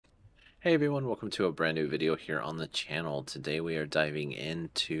Hey everyone, welcome to a brand new video here on the channel. Today we are diving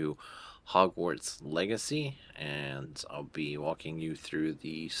into Hogwarts Legacy, and I'll be walking you through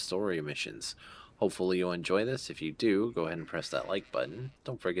the story missions. Hopefully you'll enjoy this. If you do, go ahead and press that like button.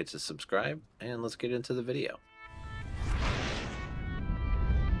 Don't forget to subscribe, and let's get into the video.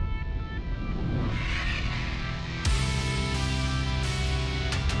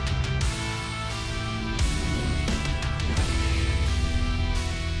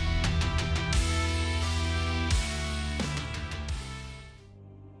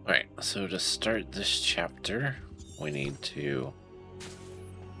 Alright, so to start this chapter, we need to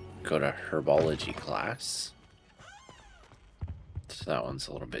go to Herbology class. So that one's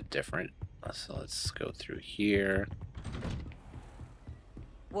a little bit different. So let's go through here.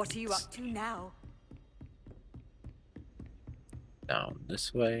 What are you up to now? Down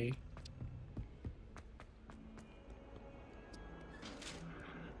this way.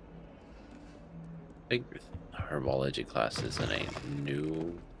 I think Herbology class is in a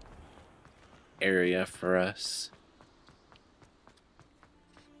new area for us.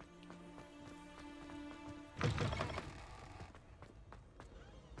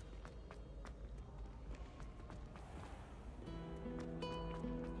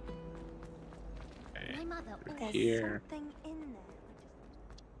 Okay, My mother through always here. something in there.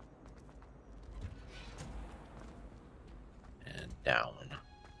 And down.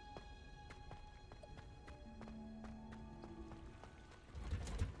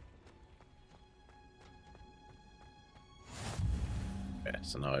 Okay,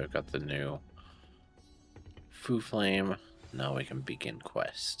 so now we've got the new Foo Flame. Now we can begin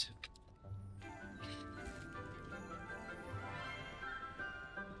quest.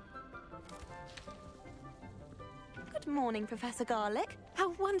 Good morning, Professor Garlic. How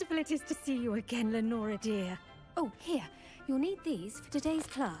wonderful it is to see you again, Lenora dear. Oh, here. You'll need these for today's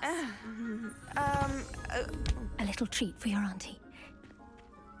class. A little treat for your auntie.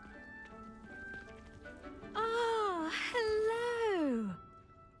 Ah, hello.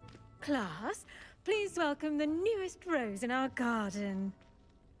 Class, please welcome the newest rose in our garden.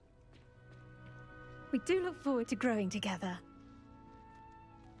 We do look forward to growing together.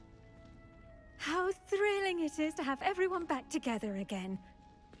 How thrilling it is to have everyone back together again.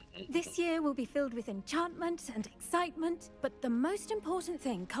 This year will be filled with enchantment and excitement, but the most important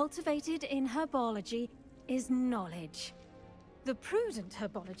thing cultivated in herbology is knowledge. The prudent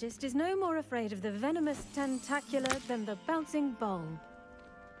herbologist is no more afraid of the venomous tentacular than the bouncing bulb.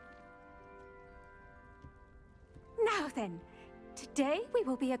 Now then, today we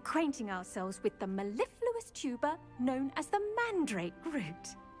will be acquainting ourselves with the mellifluous tuber known as the mandrake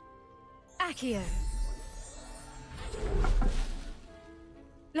root. Accio.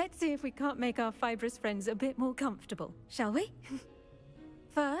 Let's see if we can't make our fibrous friends a bit more comfortable, shall we?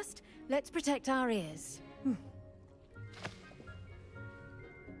 First, let's protect our ears.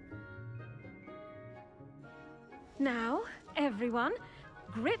 Now, everyone,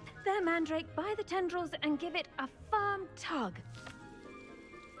 grip their mandrake by the tendrils and give it a firm tug.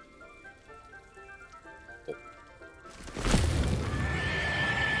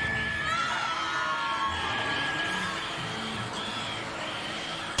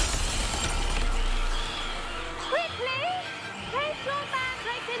 Quickly, place your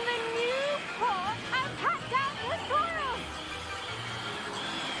mandrake in the new pot and pat down the soil.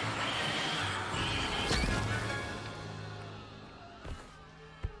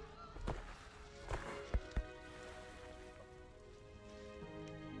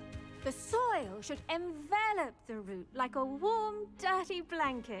 The soil should envelop the root like a warm, dirty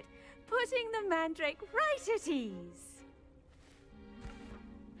blanket, putting the mandrake right at ease.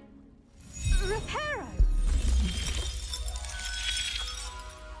 Reparo!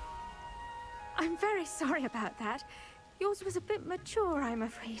 I'm very sorry about that. Yours was a bit mature, I'm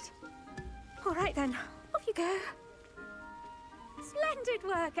afraid. All right then, off you go. Splendid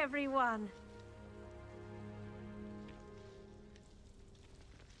work, everyone.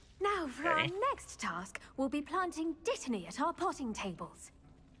 Now, for our next task, we'll be planting Dittany at our potting tables.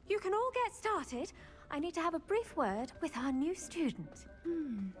 You can all get started. I need to have a brief word with our new student.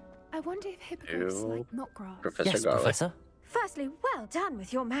 I wonder if hippogriffs Ew. like knotgrass. Professor Yes, Garlic. Professor. Firstly, well done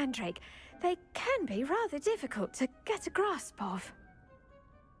with your mandrake. They can be rather difficult to get a grasp of.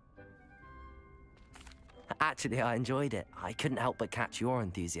 Actually, I enjoyed it. I couldn't help but catch your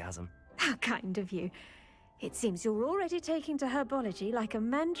enthusiasm. How kind of you. It seems you're already taking to herbology like a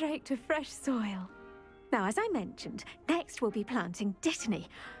mandrake to fresh soil. Now, as I mentioned, next we'll be planting Dittany.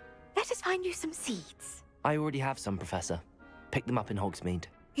 Let us find you some seeds. I already have some, Professor. Picked them up in Hogsmeade.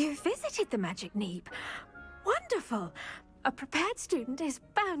 You visited the Magic Neep. Wonderful. A prepared student is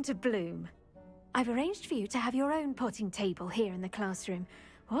bound to bloom. I've arranged for you to have your own potting table here in the classroom.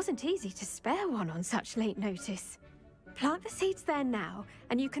 Wasn't easy to spare one on such late notice. Plant the seeds there now,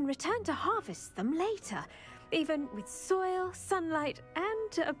 and you can return to harvest them later. Even with soil, sunlight,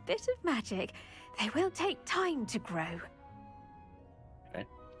 and a bit of magic, they will take time to grow. Okay.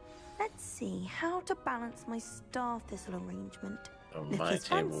 Let's see how to balance my star thistle arrangement. So If my it's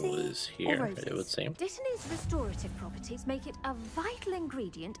table fancy is or here, roses. it would seem. Dittany's restorative properties make it a vital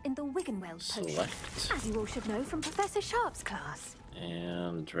ingredient in the Wiggenweld potion, Select. as you all should know from Professor Sharp's class.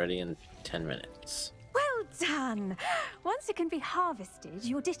 And ready in 10 minutes. Well done! Once it can be harvested,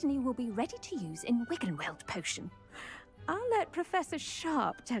 your Dittany will be ready to use in Wiggenweld potion. I'll let Professor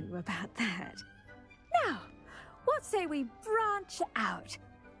Sharp tell you about that. Now, what say we branch out?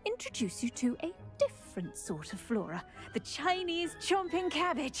 Introduce you to a different sort of flora, the Chinese chomping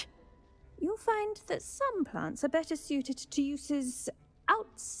cabbage. You'll find that some plants are better suited to uses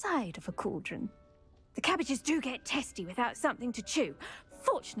outside of a cauldron. The cabbages do get testy without something to chew.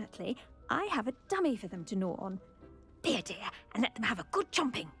 Fortunately, I have a dummy for them to gnaw on. Be a dear and let them have a good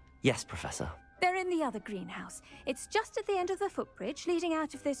chomping. Yes, Professor. They're in the other greenhouse. It's just at the end of the footbridge leading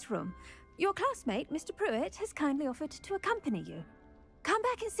out of this room. Your classmate, Mr. Pruitt, has kindly offered to accompany you. Come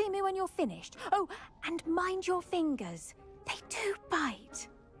back and see me when you're finished. Oh, and mind your fingers. They do bite.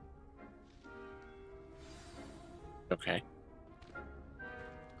 Okay.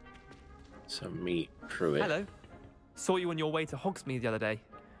 So meet Pruitt. Hello. Saw you on your way to Hogsmeade the other day.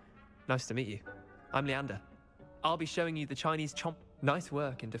 Nice to meet you. I'm Leander. I'll be showing you the Chinese chomp. Nice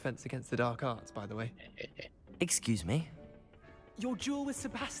work in Defense Against the Dark Arts, by the way. Excuse me? Your duel with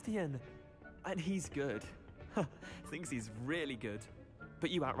Sebastian. And he's good. Thinks he's really good. But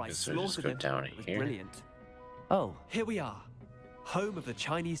you outright Guess we'll just slaughtered go him. down It was here. brilliant. Oh, Here we are. Home of the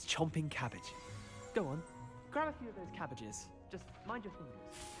Chinese chomping cabbage. Go on. Grab a few of those cabbages. Just mind your fingers.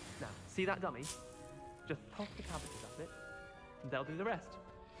 Now, see that dummy? Just toss the cabbages up it, and they'll do the rest.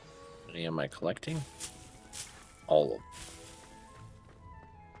 How many am I collecting? All of them.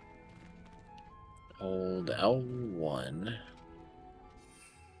 Old L1.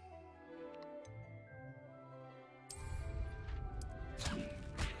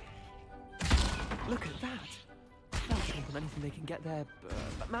 Look at that. They'll chomp on anything they can get their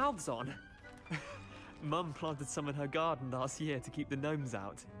mouths on. Mum planted some in her garden last year to keep the gnomes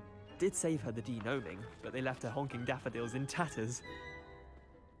out. Did save her the de-gnoming, but they left her honking daffodils in tatters.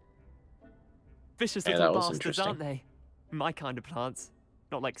 Vicious Yeah, little that was bastards, interesting. aren't they? My kind of plants.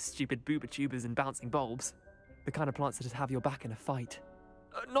 Not like stupid booba tubers and bouncing bulbs. The kind of plants that just have your back in a fight.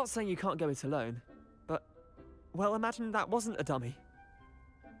 Not saying you can't go it alone, but, well, imagine that wasn't a dummy.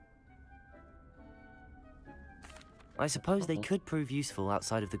 I suppose they could prove useful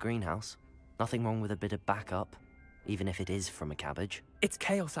outside of the greenhouse. Nothing wrong with a bit of backup, even if it is from a cabbage. It's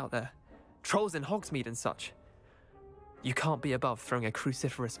chaos out there. Trolls in Hogsmeade and such. You can't be above throwing a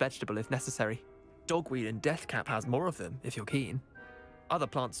cruciferous vegetable if necessary. Dogweed and deathcap has more of them, if you're keen. Other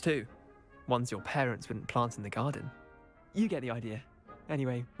plants too. Ones your parents wouldn't plant in the garden. You get the idea.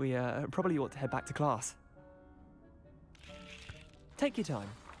 Anyway, we probably ought to head back to class. Take your time.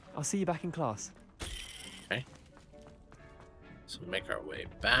 I'll see you back in class. Okay. So make our way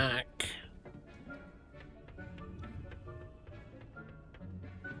back.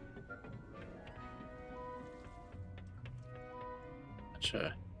 Such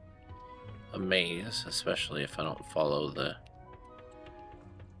a maze, especially if I don't follow the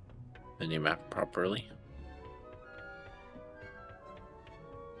minimap properly.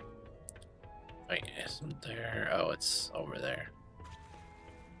 Wait, isn't there? Oh, it's over there.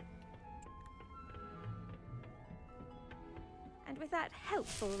 And with that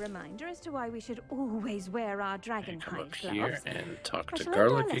helpful reminder as to why we should always wear our dragon Come hide up here gloves, and talk I to shall end our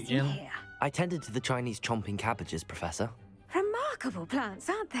Garlic lesson again. here. I tended to the Chinese chomping cabbages, Professor. Remarkable plants,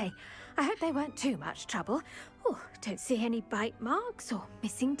 aren't they? I hope they weren't too much trouble. Oh, don't see any bite marks or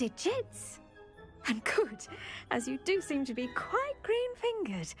missing digits. And good, as you do seem to be quite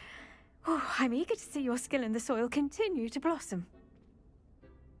green-fingered. Oh, I'm eager to see your skill in the soil continue to blossom.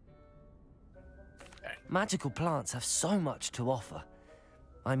 Magical plants have so much to offer.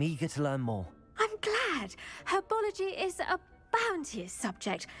 I'm eager to learn more. I'm glad. Herbology is a bounteous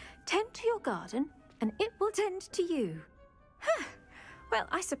subject. Tend to your garden, and it will tend to you. Huh. Well,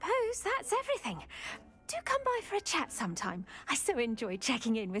 I suppose that's everything. Do come by for a chat sometime. I so enjoy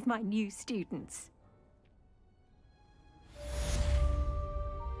checking in with my new students.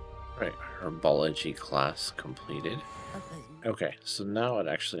 Right, Herbology class completed. Okay, so now it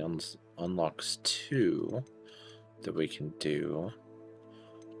actually unlocks 2 that we can do.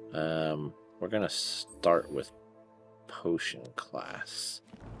 We're gonna start with potion class.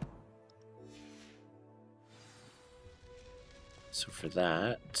 So for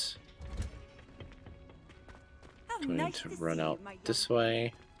that, How I'm going nice to see run you, out my this young-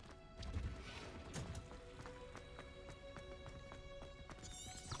 way.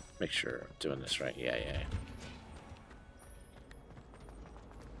 Make sure I'm doing this right. Yeah.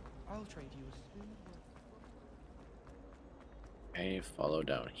 I'll trade you a smooth. Okay, follow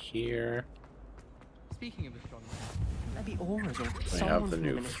down here. Speaking of astronomy, maybe auras or We someone have the from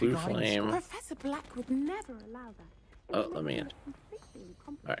new Ministry Flu guidance. Flame. Professor Black would never allow that. Oh, let me in.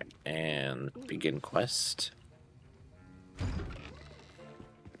 Alright, and begin quest.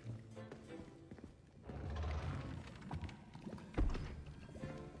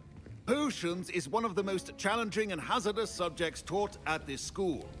 Potions is one of the most challenging and hazardous subjects taught at this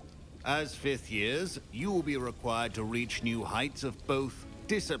school. As fifth years, you will be required to reach new heights of both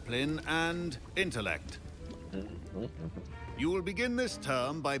discipline and intellect. You will begin this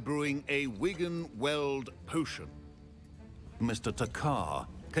term by brewing a Wigan-Weld potion. Mr. Takar,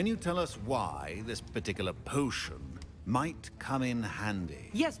 can you tell us why this particular potion might come in handy?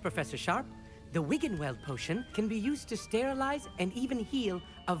 Yes, Professor Sharp. The Wiggenweld potion can be used to sterilize and even heal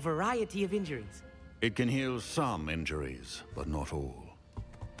a variety of injuries. It can heal some injuries, but not all.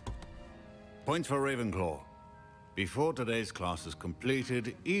 Points for Ravenclaw. Before today's class is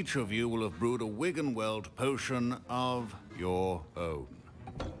completed, each of you will have brewed a Wiggenweld potion of your own.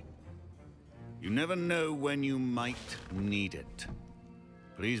 You never know when you might need it.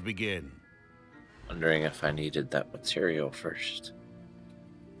 Please begin. Wondering if I needed that material first.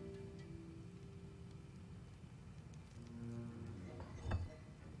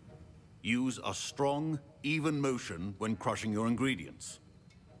 Use a strong, even motion when crushing your ingredients.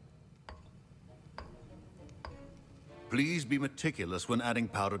 Please be meticulous when adding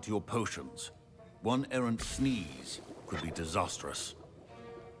powder to your potions. One errant sneeze could be disastrous.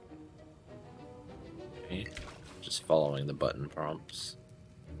 Okay, just following the button prompts.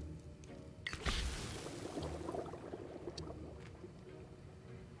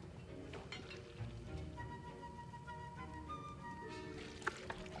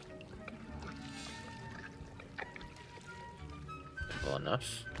 Well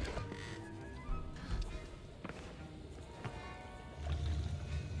enough.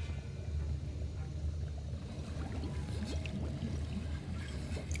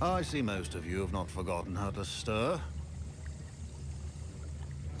 I see most of you have not forgotten how to stir.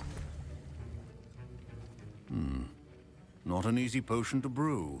 Not an easy potion to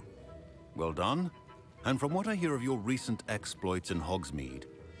brew. Well done. And from what I hear of your recent exploits in Hogsmeade,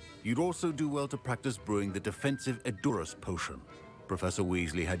 you'd also do well to practice brewing the defensive Edurus potion. Professor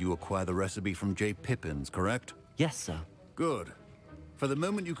Weasley had you acquire the recipe from J. Pippins, correct? Yes, sir. Good. For the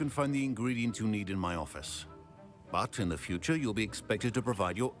moment, you can find the ingredients you need in my office. But in the future, you'll be expected to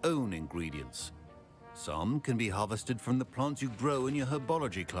provide your own ingredients. Some can be harvested from the plants you grow in your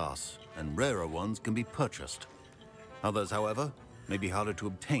Herbology class, and rarer ones can be purchased. Others, however, may be harder to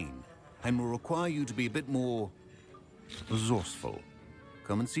obtain, and will require you to be a bit more resourceful.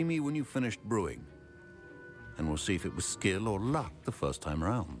 Come and see me when you've finished brewing, and we'll see if it was skill or luck the first time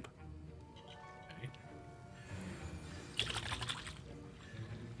around.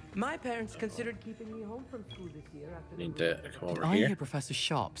 My parents considered keeping me home from school this year after Need to come over I here. hear Professor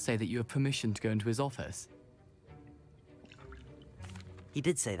Sharp say that you have permission to go into his office. He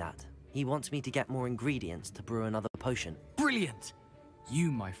did say that. He wants me to get more ingredients to brew another potion. Brilliant! You,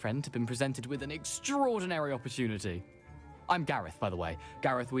 my friend, have been presented with an extraordinary opportunity. I'm Gareth, by the way.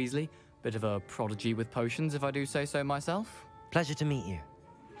 Gareth Weasley. Bit of a prodigy with potions, if I do say so myself. Pleasure to meet you.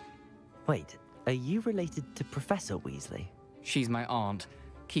 Wait, are you related to Professor Weasley? She's my aunt.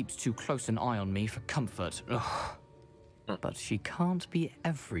 Keeps too close an eye on me for comfort. Ugh. But she can't be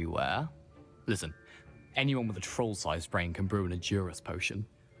everywhere. Listen, anyone with a troll-sized brain can brew an Edurus potion.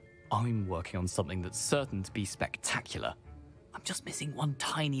 I'm working on something that's certain to be spectacular. I'm just missing one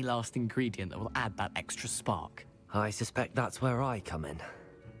tiny last ingredient that will add that extra spark. I suspect that's where I come in.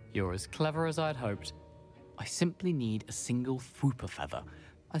 You're as clever as I'd hoped. I simply need a single Fwooper feather.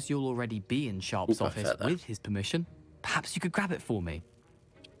 As you'll already be in Sharp's Fwooper office feather. with his permission, perhaps you could grab it for me.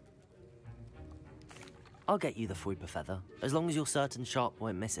 I'll get you the Fwooper feather, as long as you're certain Sharp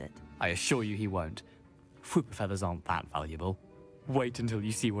won't miss it. I assure you he won't. Fwooper feathers aren't that valuable. Wait until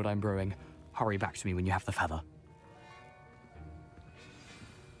you see what I'm brewing. Hurry back to me when you have the feather.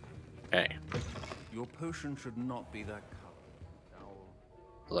 Okay. Your potion should not be that color.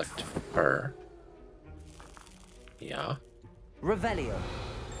 Select her. Yeah. Revelio.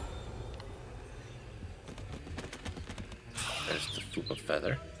 There's the Fupa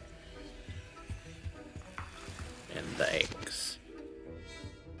feather. and the eggs.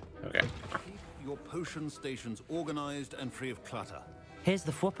 Okay. Keep your potion stations organized and free of clutter. Here's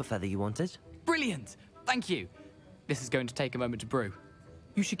the Fwopper feather you wanted. Brilliant! Thank you. This is going to take a moment to brew.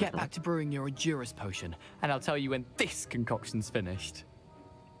 You should get back to brewing your Adurus potion, and I'll tell you when this concoction's finished.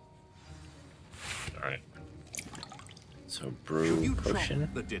 Alright. So, brew You potion.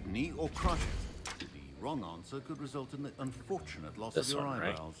 chop the Didney or crush it. The wrong answer could result in the unfortunate loss This of your one,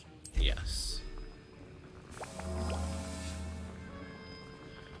 right? eyebrows. Yes.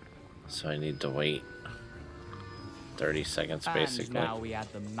 So I need to wait 30 seconds, basically. And now we add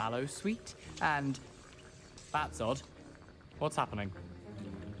the mallow sweet, and that's odd. What's happening?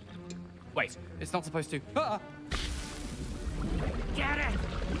 Wait, it's not supposed to. Ah! Get it!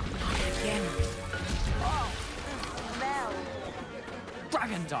 Again.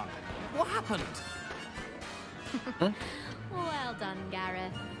 Dragon dung! What happened? Well done,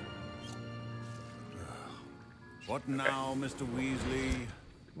 Gareth. What now, Mr. Weasley?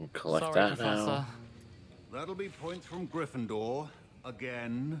 We'll collect Sorry, that Professor. now. That'll be points from Gryffindor.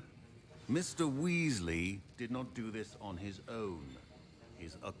 Again. Mr. Weasley did not do this on his own.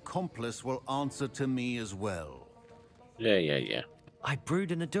 His accomplice will answer to me as well. Yeah. I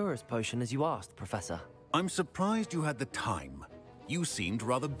brewed an Adurus potion as you asked, Professor. I'm surprised you had the time. You seemed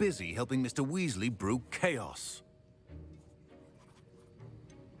rather busy helping Mr. Weasley brew chaos.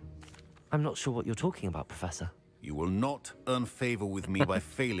 I'm not sure what you're talking about, Professor. You will not earn favor with me by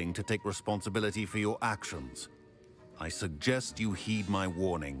failing to take responsibility for your actions. I suggest you heed my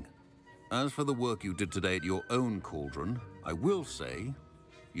warning. As for the work you did today at your own cauldron, I will say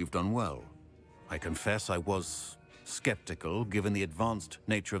you've done well. I confess I was skeptical given the advanced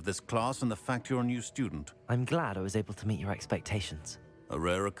nature of this class and the fact you're a new student. I'm glad I was able to meet your expectations. A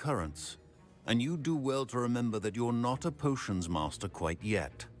rare occurrence. And you do well to remember that you're not a potions master quite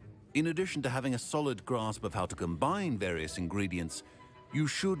yet. In addition to having a solid grasp of how to combine various ingredients, you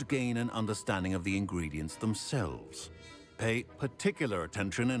should gain an understanding of the ingredients themselves. Pay particular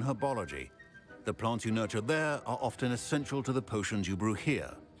attention in herbology. The plants you nurture there are often essential to the potions you brew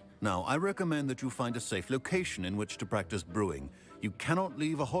here. Now, I recommend that you find a safe location in which to practice brewing. You cannot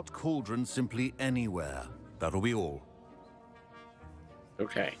leave a hot cauldron simply anywhere. That'll be all.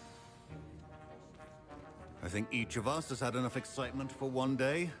 Okay. I think each of us has had enough excitement for one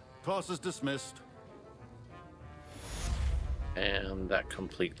day. Class is dismissed. And that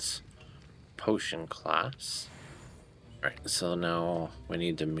completes potion class. Alright, so now we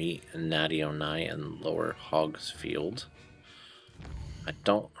need to meet Natty O'Nai in Lower Hogsfield. I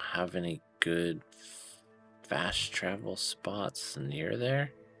don't have any good fast travel spots near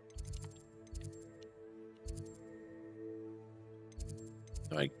there.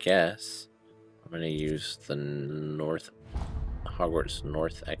 So I guess I'm going to use the Hogwarts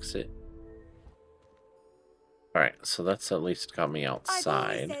North exit. Alright, so that's at least got me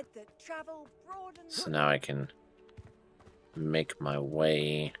outside. So now I can make my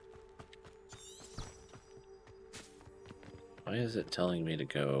way. Why is it telling me to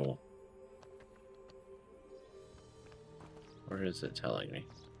go? Where is it telling me?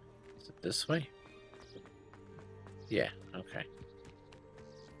 Is it this way? Yeah, okay.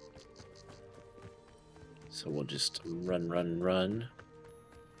 So we'll just run.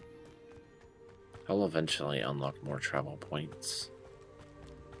 I'll eventually unlock more travel points.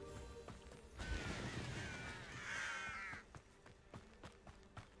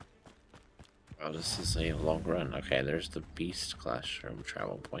 Oh, this is a long run. Okay, there's the Beast Classroom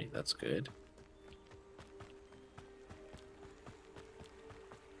travel point. That's good.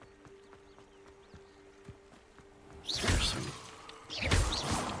 There's some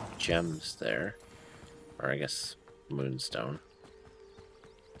gems there. Or I guess moonstone.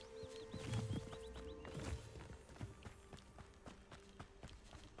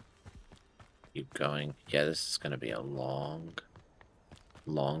 Keep going. Yeah, this is going to be a long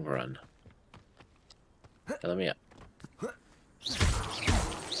run. Okay, let me up.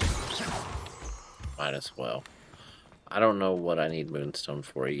 Might as well. I don't know what I need moonstone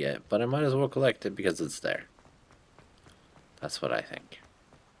for yet, but I might as well collect it because it's there. That's what I think.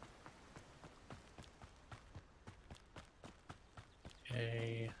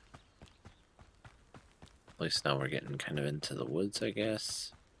 Okay. At least now we're getting kind of into the woods, I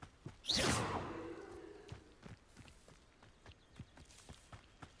guess.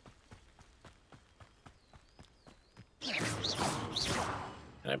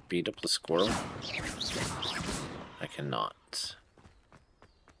 Can I beat up the squirrel? I cannot.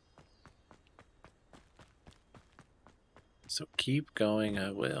 So keep going,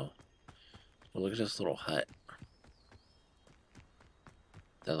 I will. Oh, look at this little hut.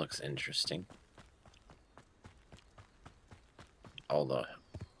 That looks interesting. all the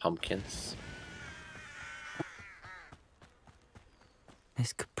pumpkins.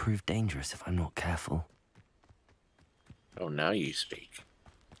 This could prove dangerous if I'm not careful. Oh, now you speak.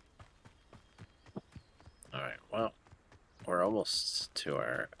 Alright, well, we're almost to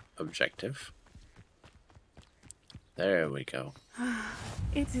our objective. There we go.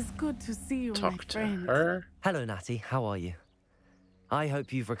 It is good to see you, Talk my to friend. her. Hello, Natty. How are you? I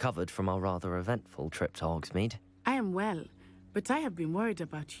hope you've recovered from our rather eventful trip to Hogsmeade. I am well, but I have been worried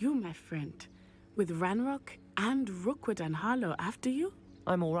about you, my friend. With Ranrock and Rookwood and Harlow after you?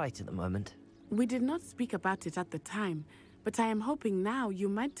 I'm all right at the moment. We did not speak about it at the time, but I am hoping now you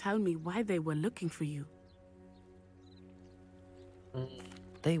might tell me why they were looking for you.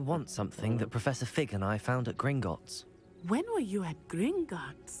 They want something that Professor Fig and I found at Gringotts. When were you at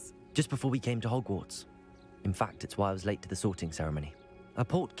Gringotts? Just before we came to Hogwarts. In fact, it's why I was late to the sorting ceremony. A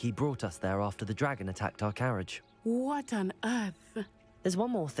portkey brought us there after the dragon attacked our carriage. What on earth? There's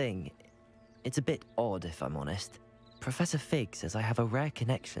one more thing. It's a bit odd, if I'm honest. Professor Fig says I have a rare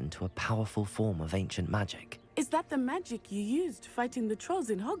connection to a powerful form of ancient magic. Is that the magic you used fighting the trolls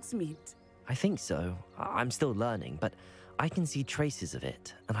in Hogsmeade? I think so. I'm still learning, but I can see traces of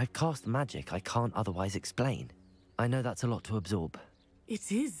it, and I've cast magic I can't otherwise explain. I know that's a lot to absorb.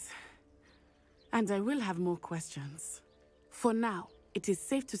 It is. And I will have more questions. For now, it is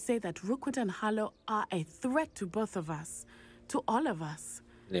safe to say that Rookwood and Harlow are a threat to both of us. To all of us.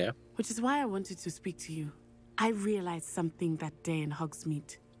 Yeah. Which is why I wanted to speak to you. I realized something that day in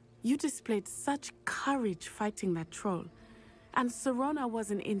Hogsmeade. You displayed such courage fighting that troll. And Serona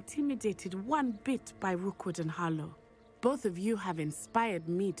wasn't intimidated one bit by Rookwood and Harlow. Both of you have inspired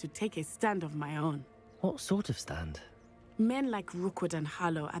me to take a stand of my own. What sort of stand? Men like Rookwood and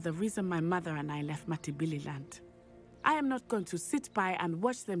Harlow are the reason my mother and I left Matibili land. I am not going to sit by and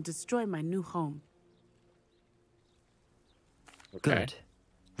watch them destroy my new home. Okay. Good.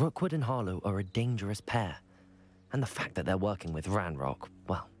 Rookwood and Harlow are a dangerous pair. And the fact that they're working with Ranrock,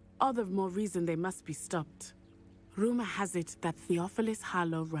 well... All the more reason they must be stopped. Rumor has it that Theophilus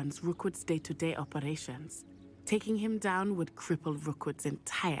Harlow runs Rookwood's day-to-day operations. Taking him down would cripple Rookwood's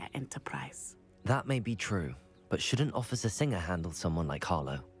entire enterprise. That may be true, but shouldn't Officer Singer handle someone like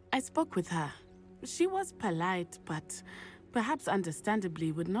Harlow? I spoke with her. She was polite, but perhaps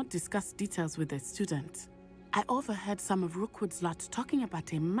understandably would not discuss details with a student. I overheard some of Rookwood's lot talking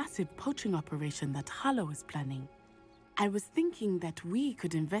about a massive poaching operation that Harlow is planning. I was thinking that we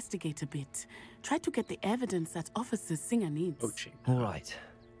could investigate a bit, try to get the evidence that Officer Singer needs. Poaching. All right,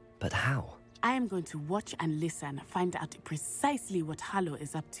 but how? I am going to watch and listen, find out precisely what Harlow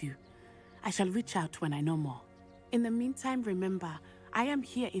is up to. I shall reach out when I know more. In the meantime, remember, I am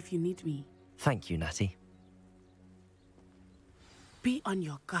here if you need me. Thank you, Natty. Be on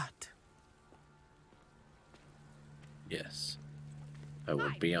your guard. Yes. I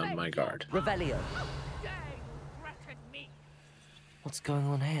will be on my guard. Revelio. What's going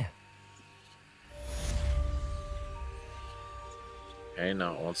on here? Okay,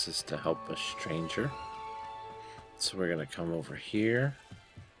 now it wants us to help a stranger. So we're gonna come over here.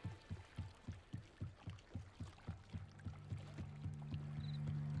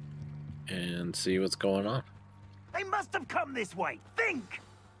 And see what's going on. They must have come this way. Think!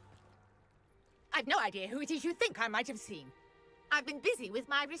 I've no idea who it is you think I might have seen. I've been busy with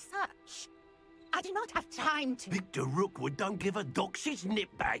my research. I do not have time to... Victor Rookwood don't give a doxy's nip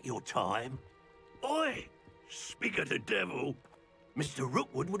back your time. Oi! Speak of the devil. Mr.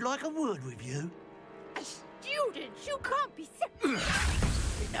 Rookwood would like a word with you. A student? You can't be...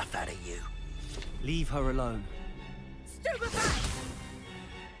 Enough out of you. Leave her alone. Stupefy!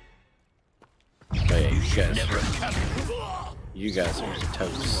 Wait, you guys are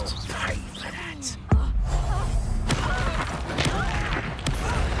toast. Pay for that.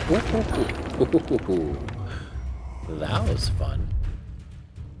 That was fun.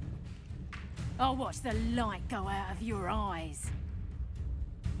 I'll watch the light go out of your eyes.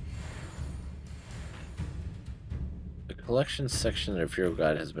 The collections section of your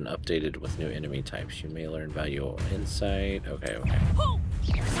guide has been updated with new enemy types. You may learn valuable insight. Okay. Come on!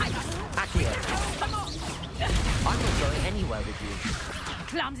 I'm not going anywhere with you.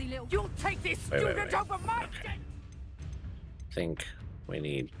 Clumsy little... You'll take this student over my... Okay. I think we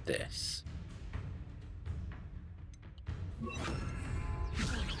need this.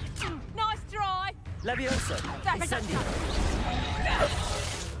 Nice try! Levioso. Incendio.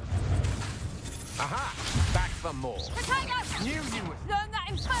 Aha! Back for more. Potato! Knew you would. Learn that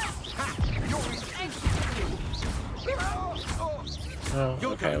in first! Ha! Oh,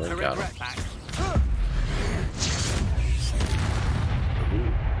 You're okay, going to we got regret him. that.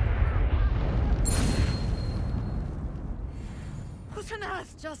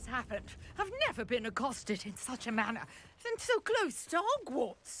 just happened? I've never been accosted in such a manner, and so close to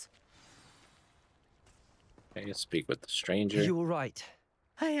Hogwarts. Okay, speak with the stranger. You all right?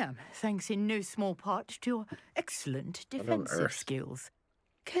 I am, thanks in no small part to your excellent What on defensive earth? skills.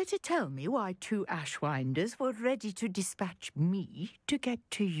 Care to tell me why 2 Ashwinders were ready to dispatch me to get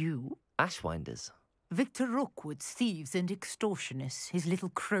to you? Ashwinders? Victor Rookwood's thieves and extortionists, his little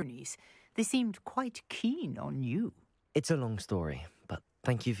cronies. They seemed quite keen on you. It's a long story, but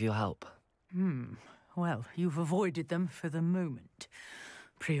thank you for your help. Well, you've avoided them for the moment.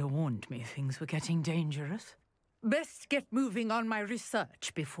 Priya warned me things were getting dangerous. Best get moving on my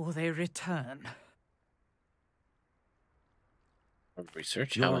research before they return.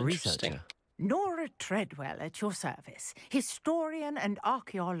 Research? You're How a interesting. researcher. Nora Treadwell at your service, historian and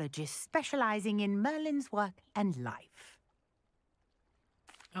archaeologist specializing in Merlin's work and life.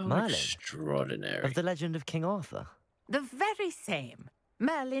 How Merlin? extraordinary. Of the legend of King Arthur? The very same.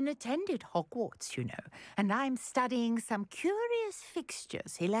 Merlin attended Hogwarts, you know, and I'm studying some curious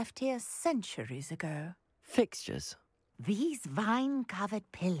fixtures he left here centuries ago. Fixtures? These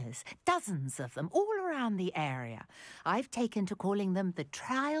vine-covered pillars, dozens of them, all around the area. I've taken to calling them the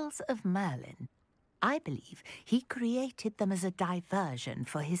Trials of Merlin. I believe he created them as a diversion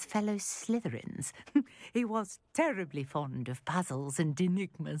for his fellow Slytherins. He was terribly fond of puzzles and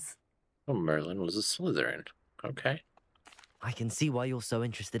enigmas. Oh, Merlin was a Slytherin. Okay. I can see why you're so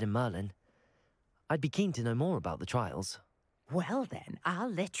interested in Merlin. I'd be keen to know more about the trials. Well then,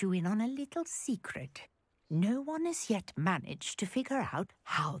 I'll let you in on a little secret. No one has yet managed to figure out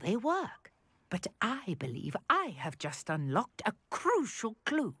how they work. But I believe I have just unlocked a crucial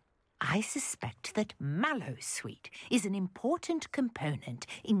clue. I suspect that Mallowsweet is an important component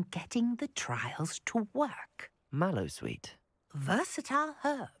in getting the trials to work. Mallowsweet? Versatile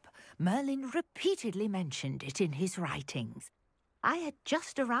herb. Merlin repeatedly mentioned it in his writings. I had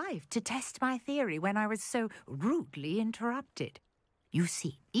just arrived to test my theory when I was so rudely interrupted. You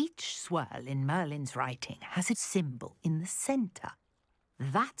see, each swirl in Merlin's writing has its symbol in the center.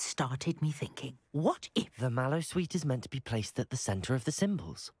 That started me thinking, what if... The Mallowsweet is meant to be placed at the center of the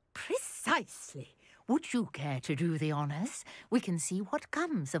symbols. Precisely. Would you care to do the honors? We can see what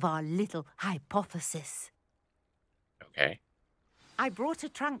comes of our little hypothesis. Okay. I brought a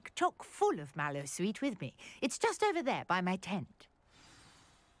trunk chock full of Mallowsweet with me. It's just over there by my tent.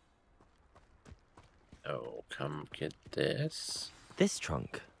 Oh, come get this. This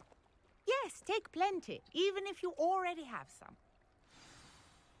trunk? Yes, take plenty, even if you already have some.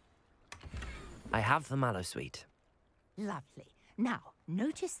 I have the Mallowsweet. Lovely. Now,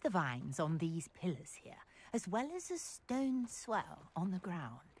 notice the vines on these pillars here, as well as a stone swell on the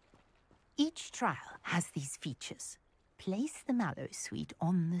ground. Each trial has these features. Place the Mallowsweet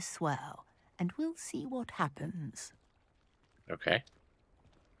on the swell, and we'll see what happens. Okay.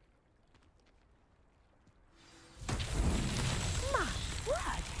 My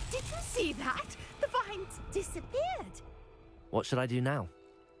word! Did you see that? The vines disappeared. What should I do now?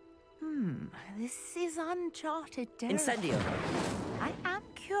 This is uncharted territory. Incendio! I am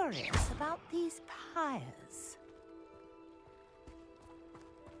curious about these pyres.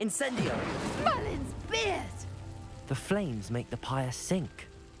 Incendio! Merlin's beard! The flames make the pyre sink.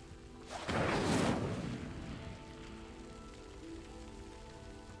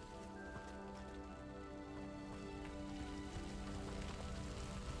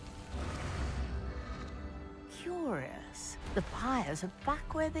 Curious. The pyres are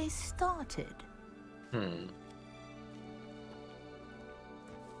back where they started. Hmm.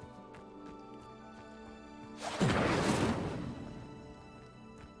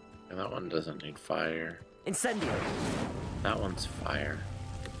 And that one doesn't need fire. Incendio! That one's fire.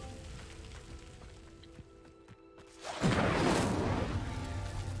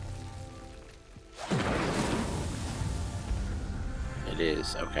 It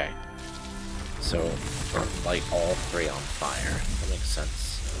is, okay. So, light all three on fire. That makes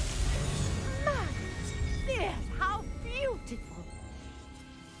sense. Merlin's beard! How beautiful!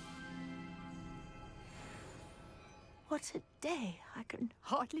 What a day. I can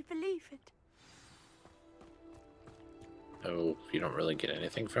hardly believe it. Oh, you don't really get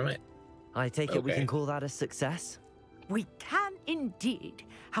anything from it? I take it we Okay. can call that a success? We can indeed.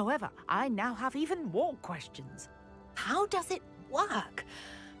 However, I now have even more questions. How does it work?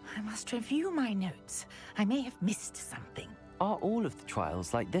 I must review my notes. I may have missed something. Are all of the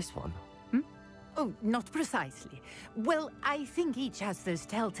trials like this one? Oh, not precisely. Well, I think each has those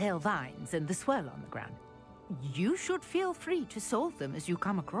telltale vines and the swirl on the ground. You should feel free to solve them as you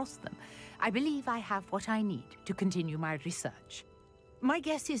come across them. I believe I have what I need to continue my research. My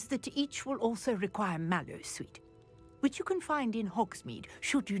guess is that each will also require Mallowsweet. which you can find in Hogsmeade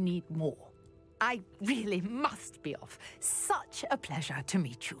should you need more. I really must be off. Such a pleasure to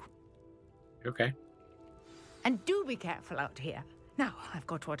meet you. Okay. And do be careful out here. Now, I've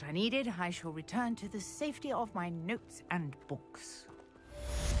got what I needed. I shall return to the safety of my notes and books.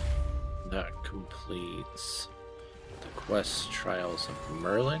 That completes the quest Trials of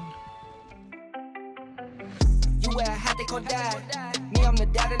Merlin. You wear a hat they call dad. Me, I'm the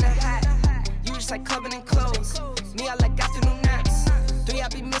dad in the hat. You just like clubbing in clothes. Me, I like afternoon naps. 3, I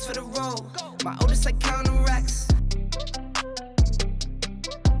be missed for the road. My oldest like counting racks.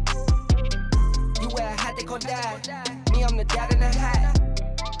 You wear a hat they call dad. Me, I'm the dad in